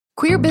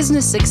Queer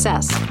Business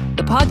Success,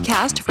 the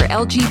podcast for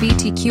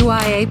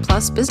LGBTQIA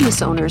plus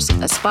business owners,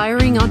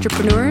 aspiring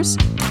entrepreneurs,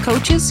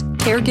 coaches,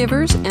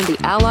 caregivers, and the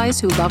allies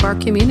who love our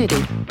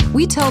community.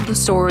 We tell the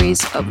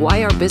stories of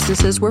why our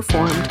businesses were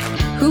formed,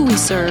 who we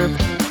serve,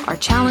 our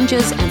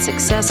challenges and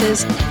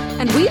successes,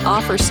 and we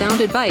offer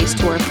sound advice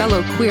to our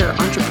fellow queer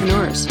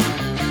entrepreneurs.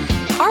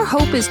 Our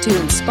hope is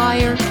to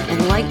inspire,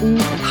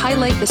 enlighten, and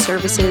highlight the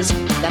services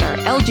that our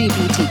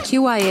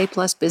LGBTQIA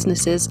plus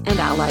businesses and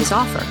allies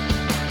offer.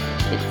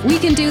 If we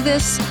can do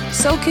this,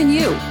 so can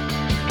you.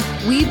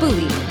 We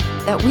believe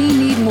that we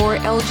need more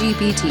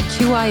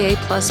LGBTQIA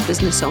plus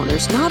business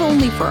owners, not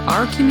only for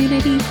our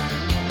community,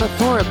 but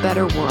for a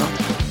better world.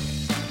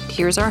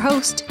 Here's our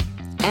host,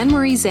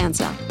 Anne-Marie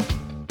Zanza.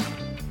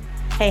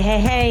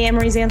 Hey,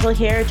 Anne-Marie Zanzel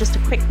here. Just a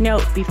quick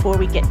note before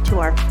we get to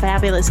our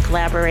fabulous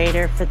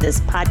collaborator for this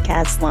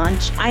podcast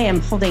launch. I am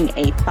holding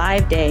a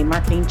 5-day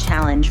marketing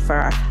challenge for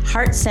our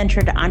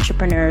heart-centered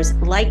entrepreneurs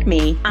like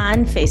me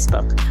on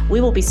Facebook. We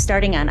will be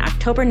starting on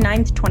October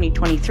 9th,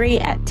 2023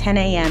 at 10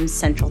 a.m.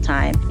 Central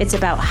Time. It's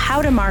about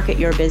how to market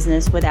your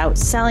business without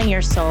selling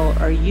your soul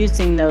or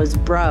using those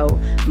bro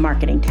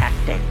marketing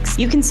tactics.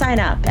 You can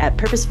sign up at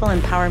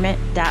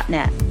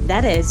purposefulempowerment.net.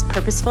 That is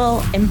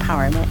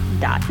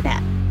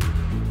purposefulempowerment.net.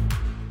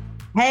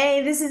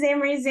 Hey, this is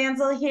Anne-Marie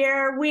Zanzel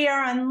here. We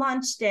are on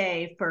launch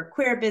day for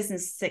Queer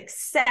Business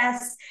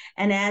Success.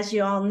 And as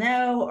you all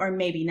know, or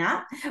maybe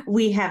not,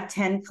 we have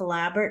 10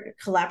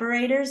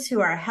 collaborators who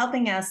are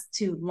helping us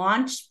to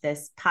launch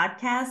this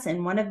podcast.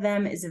 And one of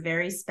them is a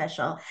very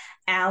special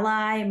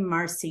ally,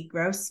 Marci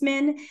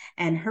Grossman,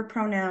 and her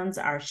pronouns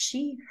are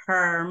she,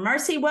 her.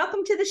 Marci,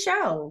 welcome to the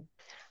show.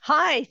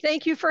 Hi,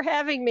 thank you for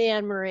having me,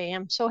 Anne-Marie.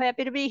 I'm so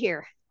happy to be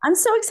here. I'm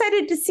so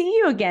excited to see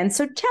you again.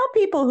 So tell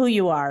people who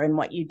you are and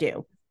what you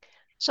do.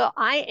 So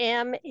I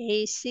am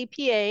a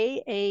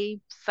CPA, a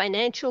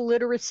financial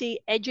literacy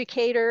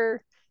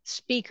educator,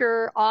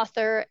 speaker,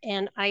 author,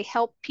 and I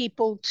help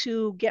people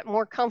to get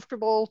more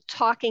comfortable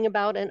talking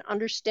about and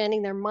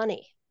understanding their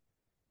money.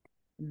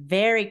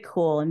 Very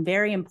cool and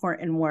very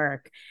important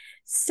work.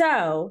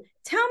 So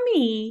tell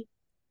me,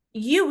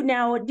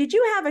 did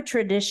you have a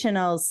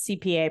traditional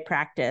CPA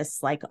practice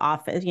like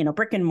office,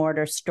 brick and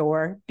mortar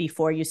store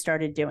before you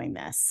started doing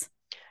this?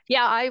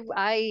 Yeah,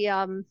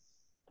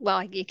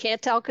 well, you can't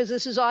tell because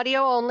this is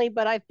audio only,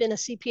 but I've been a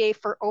CPA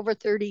for over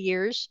 30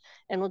 years,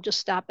 and we'll just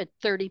stop at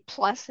 30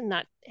 plus and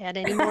not add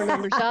any more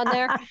numbers on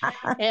there.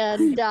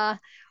 And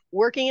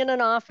working in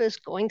an office,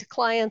 going to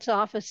clients'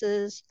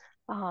 offices.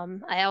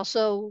 I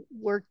also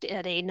worked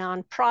at a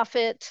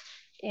nonprofit,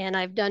 and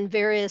I've done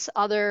various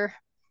other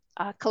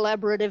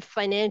collaborative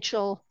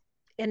financial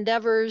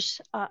endeavors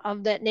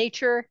of that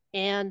nature.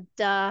 And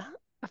a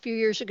few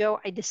years ago,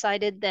 I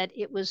decided that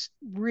it was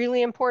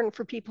really important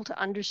for people to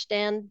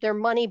understand their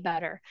money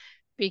better,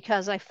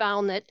 because I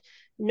found that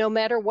no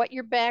matter what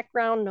your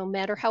background, no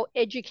matter how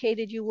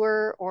educated you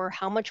were or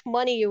how much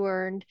money you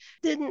earned,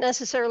 didn't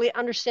necessarily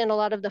understand a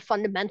lot of the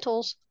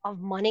fundamentals of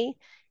money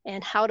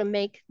and how to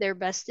make their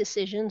best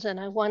decisions. And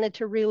I wanted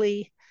to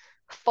really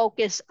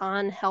focus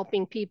on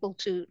helping people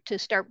to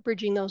start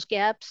bridging those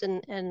gaps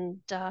and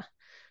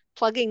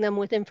plugging them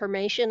with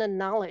information and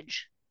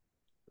knowledge.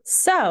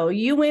 So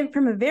you went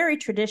from a very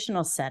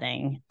traditional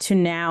setting to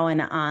now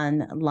an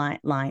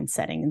online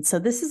setting. And so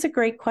this is a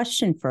great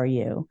question for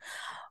you.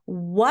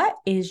 What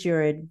is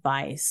your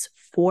advice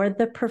for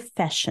the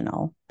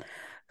professional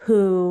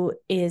who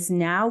is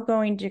now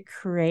going to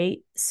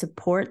create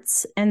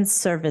supports and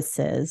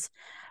services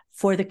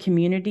for the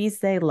communities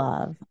they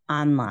love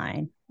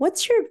online?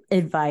 What's your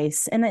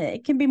advice? And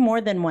it can be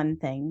more than one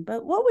thing,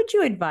 but what would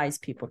you advise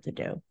people to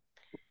do?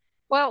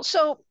 Well,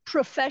 so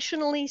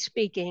professionally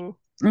speaking,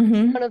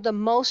 one of the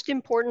most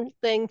important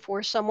thing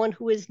for someone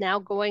who is now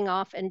going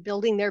off and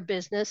building their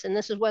business, and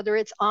this is whether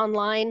it's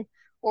online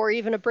or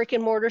even a brick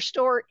and mortar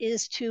store,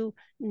 is to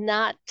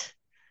not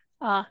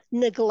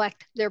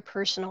neglect their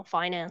personal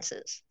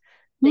finances.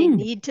 They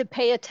need to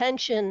pay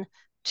attention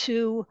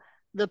to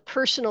the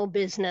personal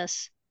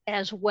business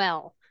as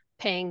well,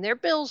 paying their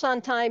bills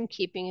on time,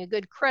 keeping a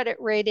good credit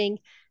rating,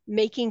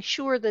 making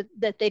sure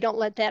that they don't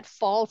let that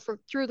fall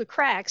through the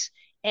cracks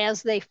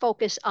as they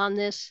focus on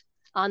this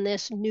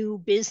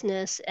new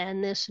business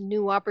and this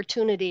new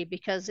opportunity,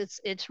 because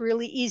it's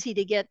really easy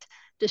to get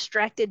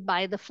distracted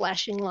by the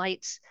flashing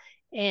lights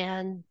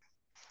and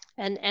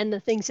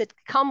the things that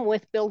come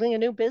with building a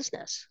new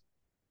business.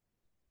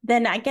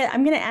 Then I'm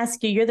going to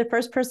ask you, you're the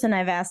first person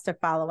I've asked a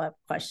follow-up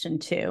question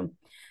to.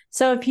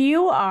 So if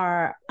you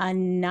are a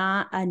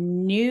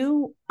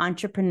new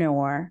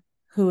entrepreneur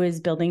who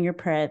is building your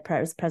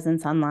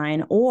presence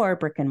online or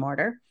brick and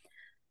mortar,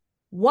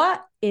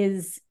 what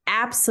is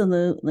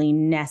absolutely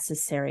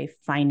necessary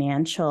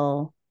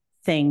financial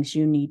things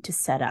you need to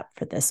set up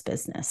for this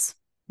business?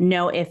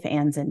 No ifs,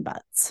 ands, and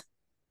buts.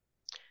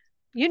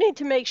 You need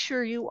to make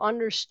sure you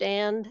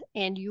understand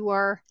and you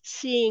are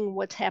seeing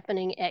what's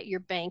happening at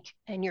your bank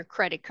and your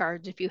credit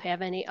cards if you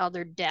have any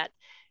other debt.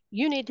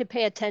 You need to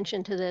pay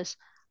attention to this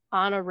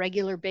on a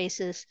regular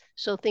basis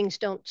so things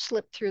don't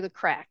slip through the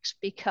cracks,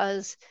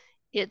 because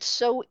It's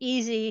so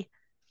easy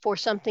for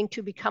something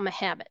to become a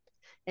habit.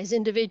 As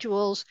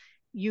individuals,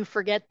 you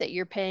forget that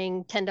you're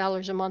paying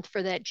 $10 a month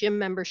for that gym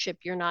membership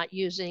you're not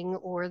using,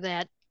 or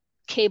that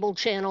cable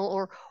channel,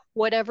 or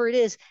whatever it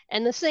is.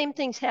 And the same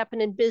things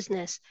happen in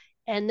business.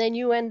 And then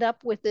you end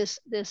up with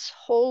this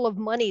hole of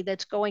money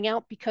that's going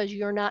out because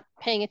you're not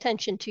paying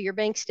attention to your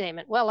bank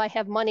statement. Well, I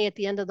have money at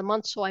the end of the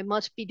month, so I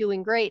must be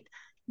doing great.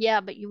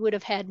 Yeah, but you would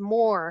have had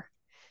more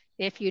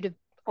if you'd have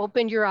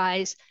opened your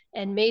eyes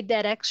and made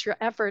that extra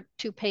effort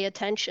to pay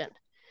attention.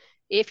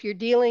 If you're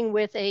dealing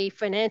with a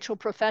financial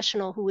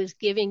professional who is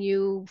giving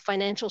you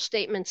financial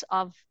statements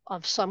of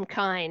some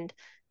kind,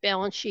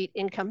 balance sheet,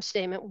 income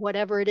statement,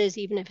 whatever it is,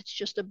 even if it's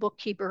just a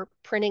bookkeeper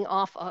printing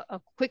off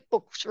a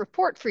QuickBooks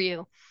report for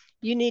you,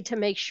 you need to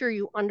make sure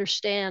you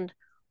understand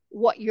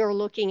what you're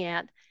looking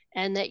at,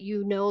 and that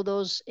you know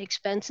those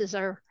expenses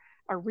are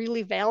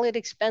really valid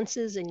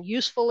expenses and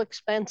useful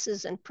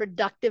expenses and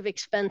productive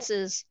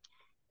expenses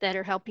that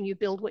are helping you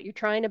build what you're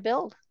trying to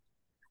build.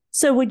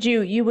 So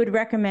you would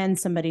recommend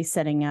somebody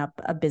setting up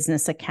a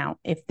business account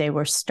if they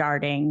were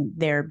starting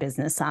their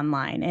business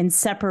online, and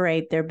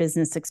separate their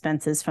business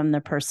expenses from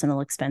their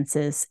personal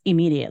expenses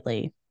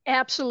immediately?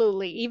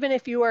 Absolutely. Even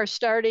if you are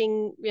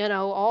starting,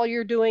 all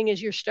you're doing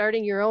is you're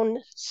starting your own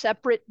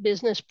separate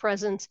business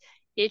presence,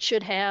 it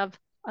should have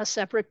a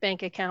separate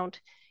bank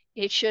account.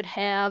 It should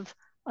have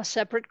a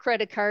separate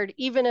credit card,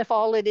 even if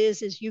all it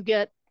is you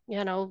get,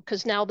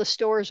 because now the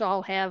stores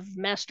all have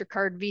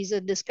MasterCard,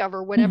 Visa,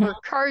 Discover, whatever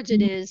cards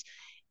it is.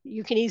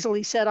 You can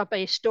easily set up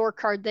a store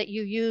card that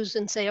you use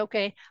and say,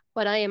 okay,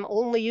 but I am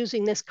only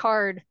using this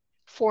card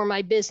for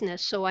my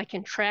business, so I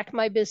can track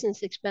my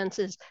business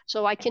expenses,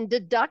 so I can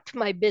deduct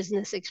my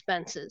business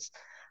expenses.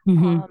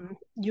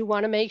 You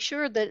want to make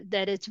sure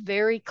that it's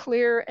very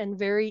clear and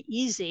very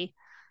easy.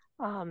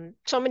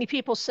 So many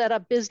people set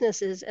up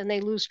businesses and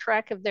they lose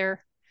track of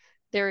their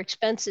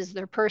expenses.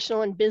 Their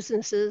personal and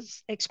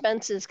businesses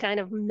expenses kind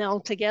of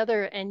meld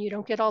together, and you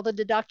don't get all the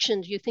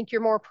deductions. You think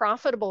you're more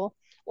profitable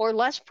or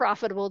less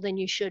profitable than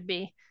you should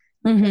be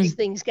because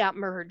things got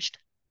merged.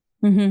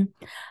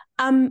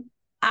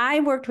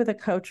 I worked with a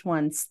coach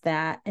once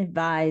that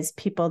advised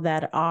people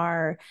that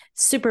are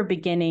super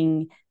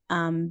beginning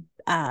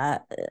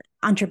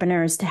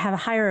entrepreneurs to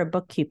hire a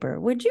bookkeeper.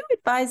 Would you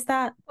advise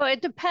that? Well,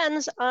 it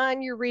depends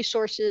on your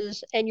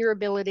resources and your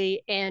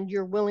ability and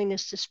your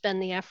willingness to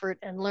spend the effort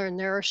and learn.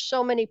 There are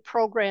so many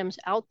programs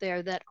out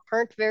there that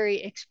aren't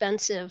very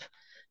expensive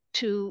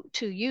to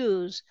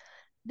use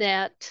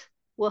that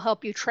will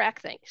help you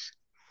track things.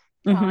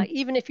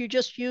 Even if you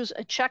just use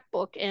a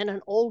checkbook and an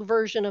old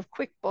version of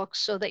QuickBooks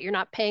so that you're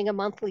not paying a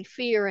monthly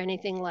fee or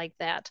anything like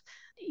that,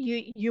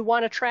 you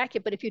want to track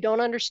it. But if you don't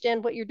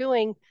understand what you're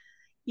doing,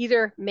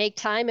 either make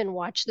time and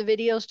watch the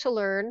videos to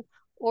learn,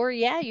 or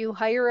you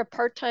hire a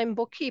part-time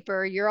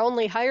bookkeeper. You're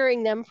only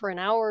hiring them for an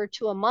hour or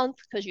two a month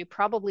because you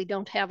probably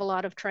don't have a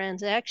lot of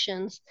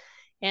transactions,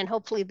 and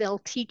hopefully they'll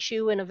teach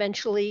you, and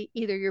eventually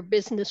either your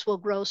business will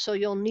grow so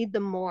you'll need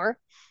them more,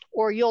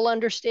 or you'll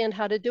understand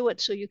how to do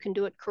it so you can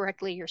do it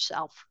correctly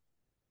yourself.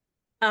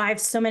 I have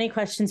so many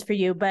questions for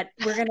you, but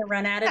we're going to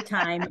run out of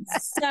time.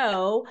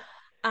 So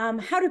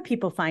how do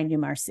people find you,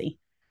 Marci?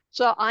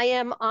 So I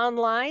am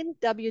online,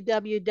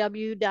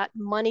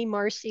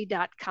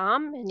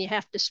 www.moneymarci.com, and you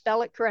have to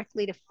spell it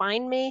correctly to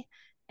find me,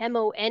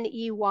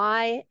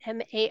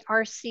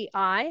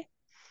 MoneyMarci.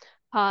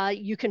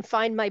 You can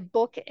find my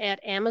book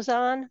at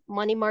Amazon,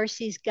 Money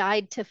Marci's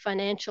Guide to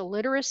Financial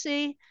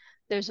Literacy.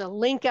 There's a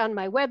link on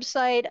my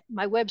website.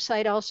 My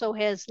website also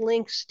has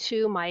links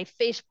to my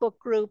Facebook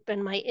group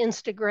and my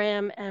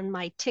Instagram and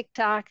my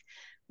TikTok,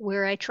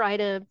 where I try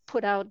to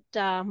put out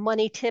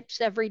money tips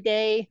every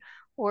day,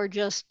 or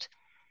just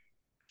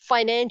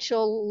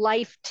financial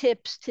life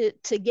tips to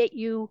get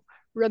you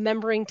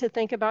remembering to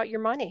think about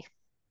your money.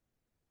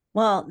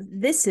 Well,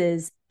 this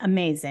is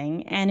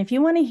amazing. And if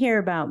you want to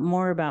hear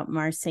more about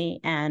Marci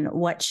and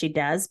what she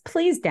does,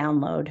 please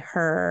download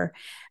her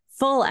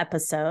full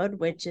episode,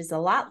 which is a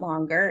lot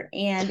longer,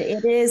 and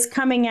it is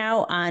coming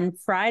out on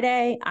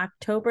Friday,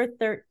 October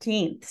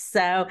 13th.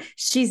 So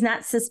she's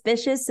not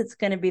suspicious. It's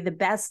going to be the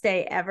best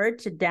day ever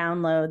to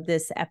download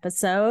this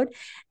episode.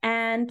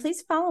 And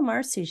please follow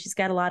Marci. She's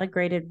got a lot of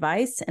great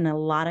advice and a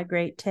lot of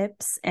great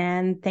tips.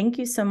 And thank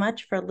you so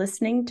much for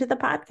listening to the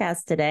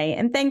podcast today.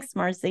 And thanks,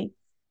 Marci.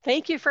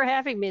 Thank you for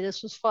having me.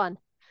 This was fun.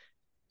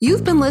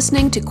 You've been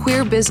listening to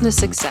Queer Business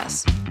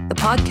Success, the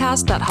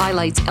podcast that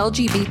highlights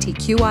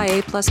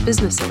LGBTQIA+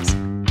 businesses.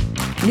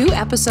 New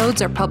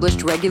episodes are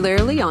published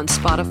regularly on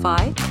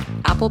Spotify,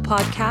 Apple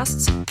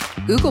Podcasts,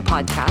 Google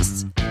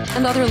Podcasts,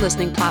 and other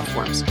listening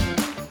platforms.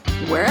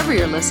 Wherever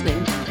you're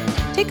listening,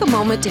 take a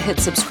moment to hit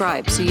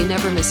subscribe so you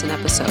never miss an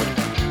episode.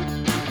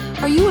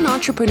 Are you an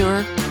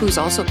entrepreneur who's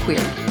also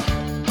queer?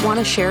 Want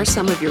to share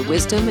some of your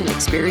wisdom and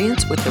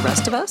experience with the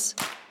rest of us?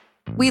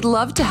 We'd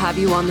love to have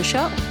you on the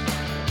show.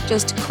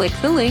 Just click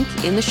the link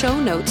in the show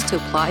notes to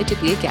apply to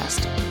be a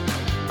guest.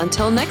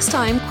 Until next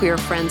time, queer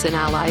friends and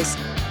allies,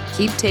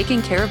 keep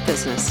taking care of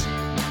business.